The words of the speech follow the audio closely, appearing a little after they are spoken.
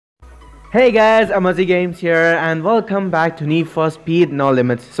Hey guys, Amazi Games here and welcome back to Need for Speed No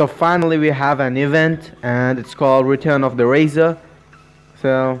Limits. So finally we have an event and it's called Return of the Razor.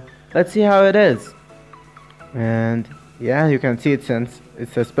 So let's see how it is. And yeah, you can see it since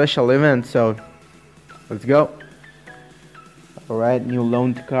it's a special event, so let's go. Alright, new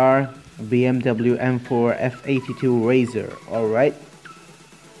loaned car, BMW M4 F82 Razor. Alright,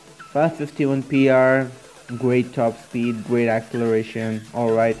 551 PR. Great top speed, great acceleration.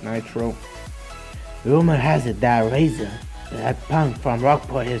 Alright, nitro. Rumor has it that Razor, that punk from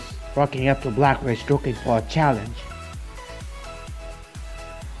Rockport, is rocking up to Blackridge looking for a challenge.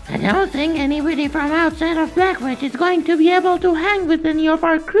 I don't think anybody from outside of Blackridge is going to be able to hang with any of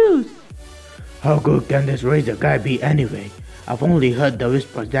our crews. How good can this Razor guy be anyway? I've only heard the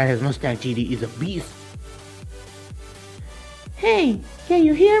whispers that his Mustang GD is a beast. Hey, can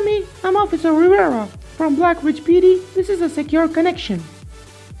you hear me? I'm Officer Rivera from Blackridge PD. This is a secure connection.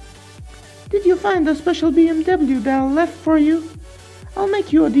 Did you find the special BMW that I left for you? I'll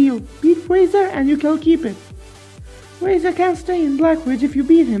make you a deal. Beat Razor and you can keep it. Razor can't stay in Blackridge if you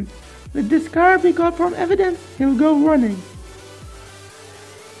beat him. With this car we got from evidence, he'll go running.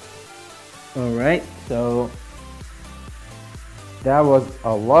 Alright, so that was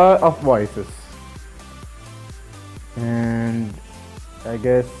a lot of voices. And I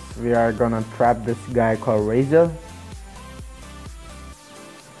guess we are gonna trap this guy called Razor.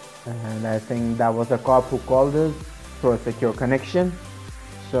 And I think that was a cop who called us for a secure connection.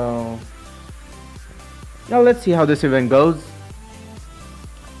 So now let's see how this event goes.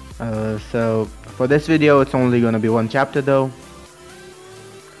 So for this video it's only gonna be one chapter though.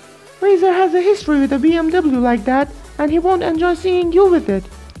 Razor has a history with a BMW like that, and he won't enjoy seeing you with it.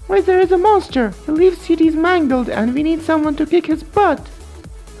 Razor is a monster. He leaves cities mangled and we need someone to kick his butt.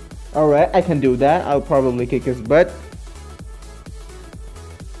 Alright, I can do that. I'll probably kick his butt.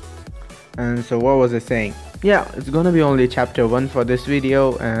 And so what was I saying? Yeah, it's gonna be only chapter 1 for this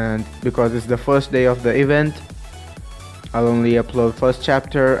video, and because it's the first day of the event, I'll only upload first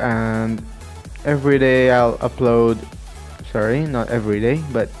chapter, and every day I'll upload, sorry, not every day,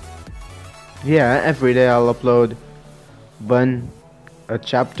 but yeah, every day I'll upload a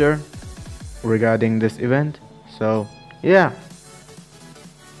chapter regarding this event. So yeah,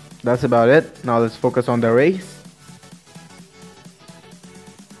 that's about it. Now let's focus on the race.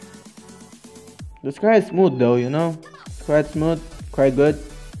 This car is smooth though, you know, it's quite smooth, quite good,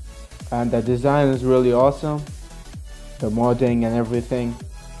 and the design is really awesome, the modding and everything.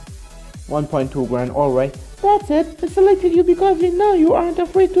 1.2 grand. Alright, that's it. I selected you because we know you aren't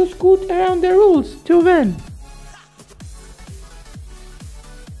afraid to scoot around the rules to win.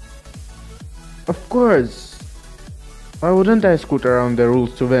 of course, why wouldn't I scoot around the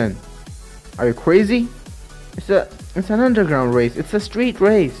rules to win? Are you crazy? It's an underground race, it's a street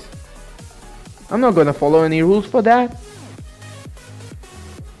race. I'm not gonna follow any rules for that.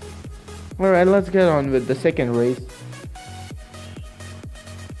 Alright, let's get on with the second race.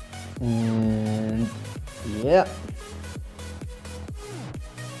 And yeah.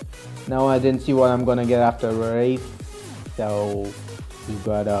 Now I didn't see what I'm gonna get after the race. So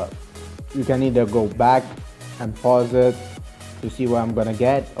you can either go back and pause it to see what I'm gonna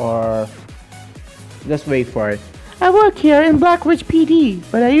get, or just wait for it. I work here in Blackridge PD,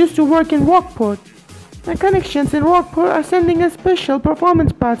 but I used to work in Rockport. My connections in Rockport are sending a special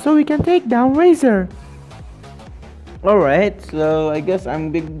performance part so we can take down Razor. Alright, so I guess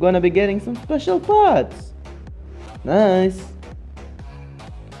I'm gonna be getting some special parts. Nice.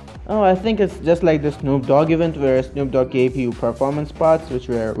 Oh, I think it's just like the Snoop Dogg event where Snoop Dogg gave you performance parts which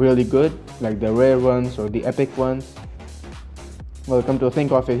were really good, like the rare ones or the epic ones. Well, come to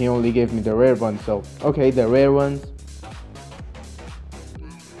think of it, he only gave me the rare ones, so okay, the rare ones.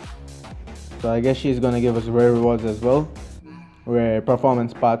 So I guess she's gonna give us rare rewards as well, rare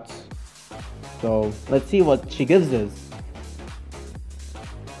performance parts. So let's see what she gives us.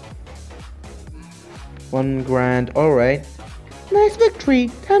 1 grand, alright. Nice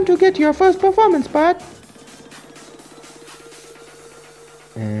victory! Time to get your first performance part.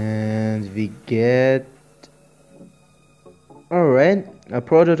 And we get, alright, a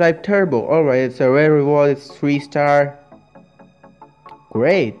prototype turbo. Alright, it's a rare reward, it's 3-star.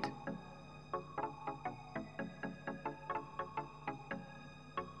 Great.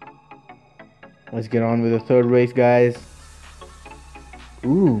 Let's get on with the third race, guys.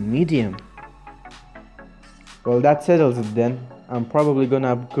 Ooh, medium. Well, that settles it then. I'm probably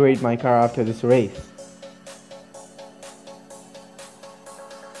gonna upgrade my car after this race.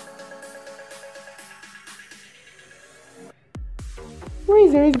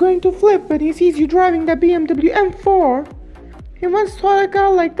 Razor is going to flip when he sees you driving the BMW M4. He once thought a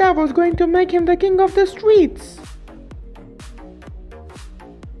car like that was going to make him the king of the streets.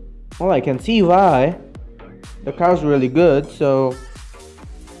 Well, I can see why. The car's really good, so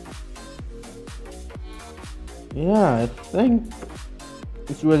yeah, I think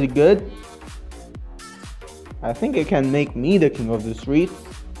it's really good. I think it can make me the king of the streets.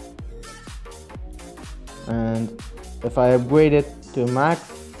 And if I upgrade it to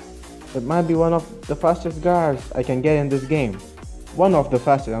max, it might be one of the fastest cars I can get in this game. One of the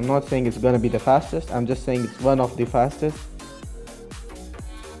fastest. I'm not saying it's gonna be the fastest, I'm just saying it's one of the fastest.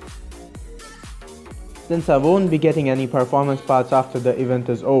 Since I won't be getting any performance parts after the event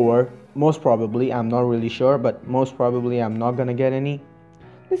is over, most probably, I'm not really sure, but most probably I'm not gonna get any.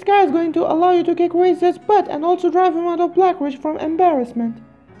 This car is going to allow you to kick Razor's butt and also drive him out of Blackridge from embarrassment.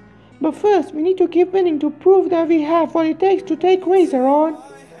 But first, we need to keep winning to prove that we have what it takes to take Razor on.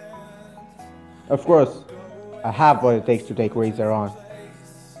 Of course, I have what it takes to take Razor on.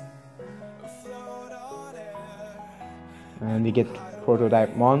 And we get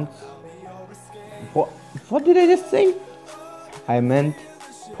prototype mounts. What did I just say? I meant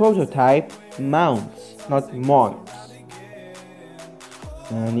prototype mounts, not mounts.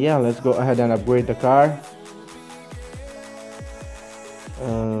 And yeah, let's go ahead and upgrade the car.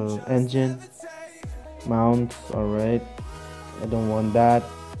 Engine, mounts, alright. I don't want that.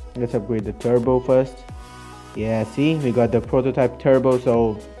 Let's upgrade the turbo first. Yeah, see, we got the prototype turbo,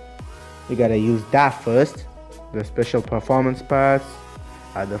 so we gotta use that first. The special performance parts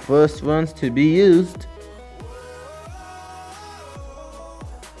are the first ones to be used.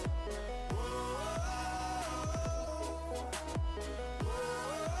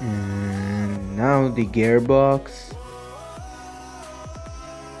 And now the gearbox.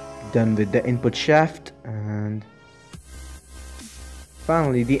 Done with the input shaft, and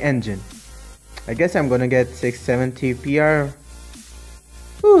finally the engine. I guess I'm gonna get 670 PR.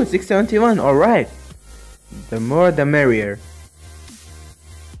 Ooh, 671, alright. The more the merrier.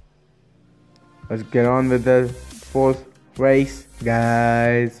 Let's get on with the fourth race,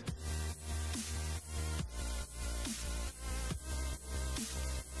 guys.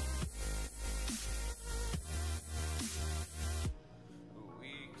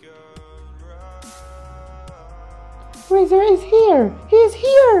 Razor is here! He is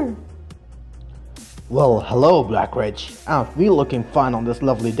here! Well, hello, Blackridge. Aren't we looking fine on this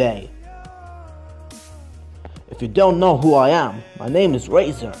lovely day? If you don't know who I am, my name is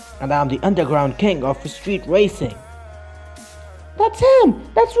Razor, and I'm the underground king of street racing. That's him!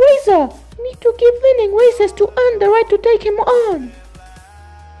 That's Razor! We need to keep winning races to earn the right to take him on.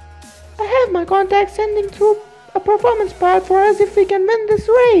 I have my contact sending through a performance part for us if we can win this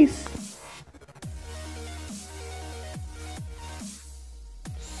race.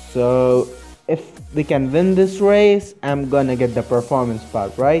 So, if we can win this race, I'm gonna get the performance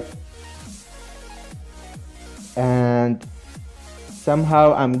part, right? And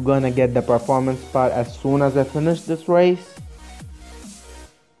somehow I'm gonna get the performance part as soon as I finish this race.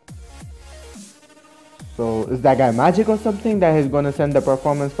 So, is that guy magic or something that he's gonna send the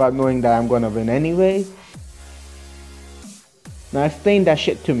performance part knowing that I'm gonna win anyways? Now explain that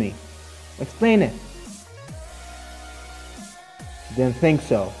shit to me. Explain it. Didn't think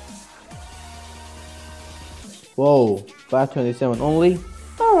so. Whoa, 527 only?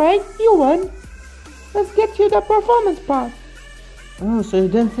 Alright, you won. Let's get you the performance part. Oh, so you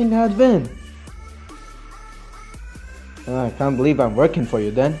didn't think I'd win? Oh, I can't believe I'm working for you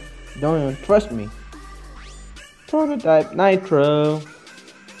then. You don't even trust me. Prototype Nitro.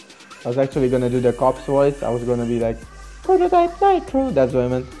 I was actually gonna do the cop's voice. I was gonna be like, Prototype Nitro. That's what I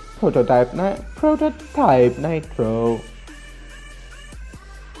meant. Prototype Nitro.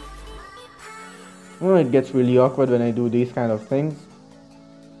 Oh, it gets really awkward when I do these kind of things.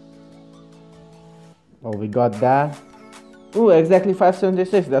 Oh, we got that. Ooh, exactly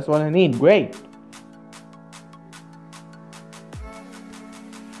 576. That's what I need. Great.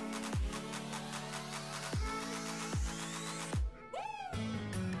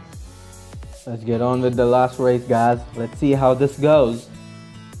 Let's get on with the last race, guys. Let's see how this goes.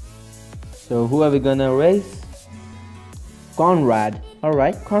 So, who are we gonna race? Conrad.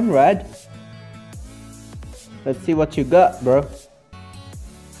 Alright, Conrad. Let's see what you got, bro.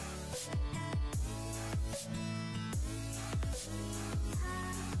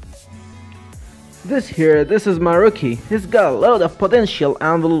 This is my rookie. He's got a lot of potential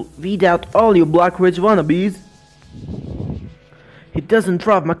and will weed out all you Blackridge wannabes. He doesn't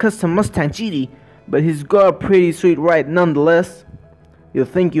drive my custom Mustang GT, but he's got a pretty sweet ride nonetheless. You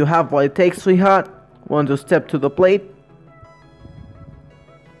think you have what it takes, sweetheart? Want to step to the plate?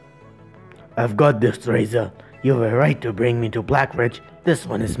 I've got this, Razor. You were right to bring me to Blackridge. This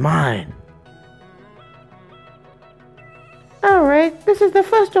one is mine. Alright, this is the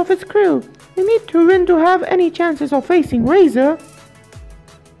first of its crew. We need to win to have any chances of facing Razor.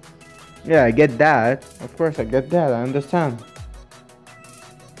 Yeah, I get that. Of course, I get that. I understand.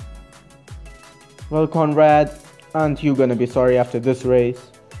 Well, Conrad, aren't you gonna be sorry after this race?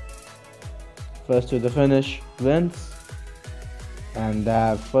 First to the finish wins. And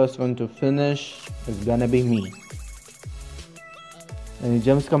the first one to finish is gonna be me. Any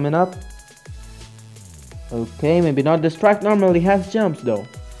jumps coming up? Okay, maybe not. This track normally has jumps though.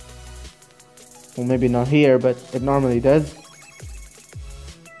 Well, maybe not here, but it normally does.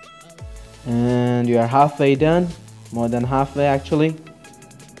 And you are halfway done. More than halfway actually.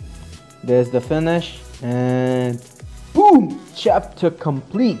 There's the finish. And boom! Chapter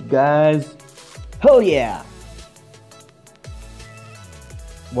complete, guys. Hell yeah!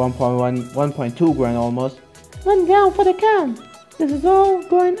 1.2 grand almost. One down for the count. This is all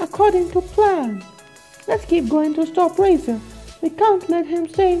going according to plan. Let's keep going to stop Razor. We can't let him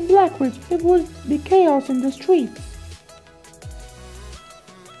stay in Blackridge. It would be chaos in the streets.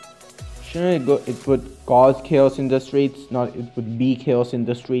 Shouldn't it would cause chaos in the streets, not it would be chaos in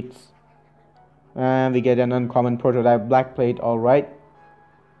the streets. And we get an uncommon prototype black plate, alright.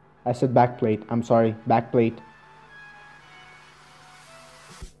 I said back plate, I'm sorry, back plate.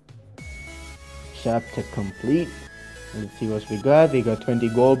 Chapter complete. Let's see what we got. We got 20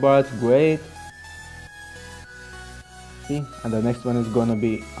 gold bars, great. See, and the next one is gonna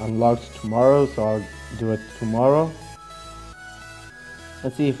be unlocked tomorrow, so I'll do it tomorrow.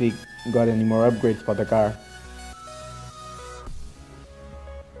 Let's see if we got any more upgrades for the car.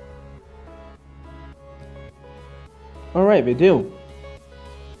 Alright, we do.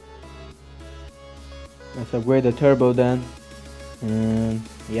 Let's upgrade the turbo then. And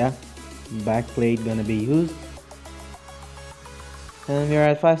yeah, back plate gonna be used. And we're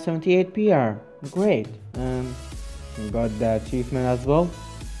at 578 PR. Great. We got the achievement as well.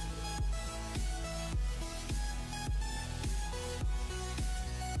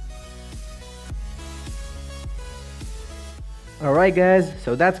 Alright guys,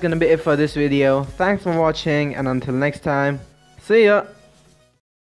 so that's gonna be it for this video. Thanks for watching, and until next time, see ya!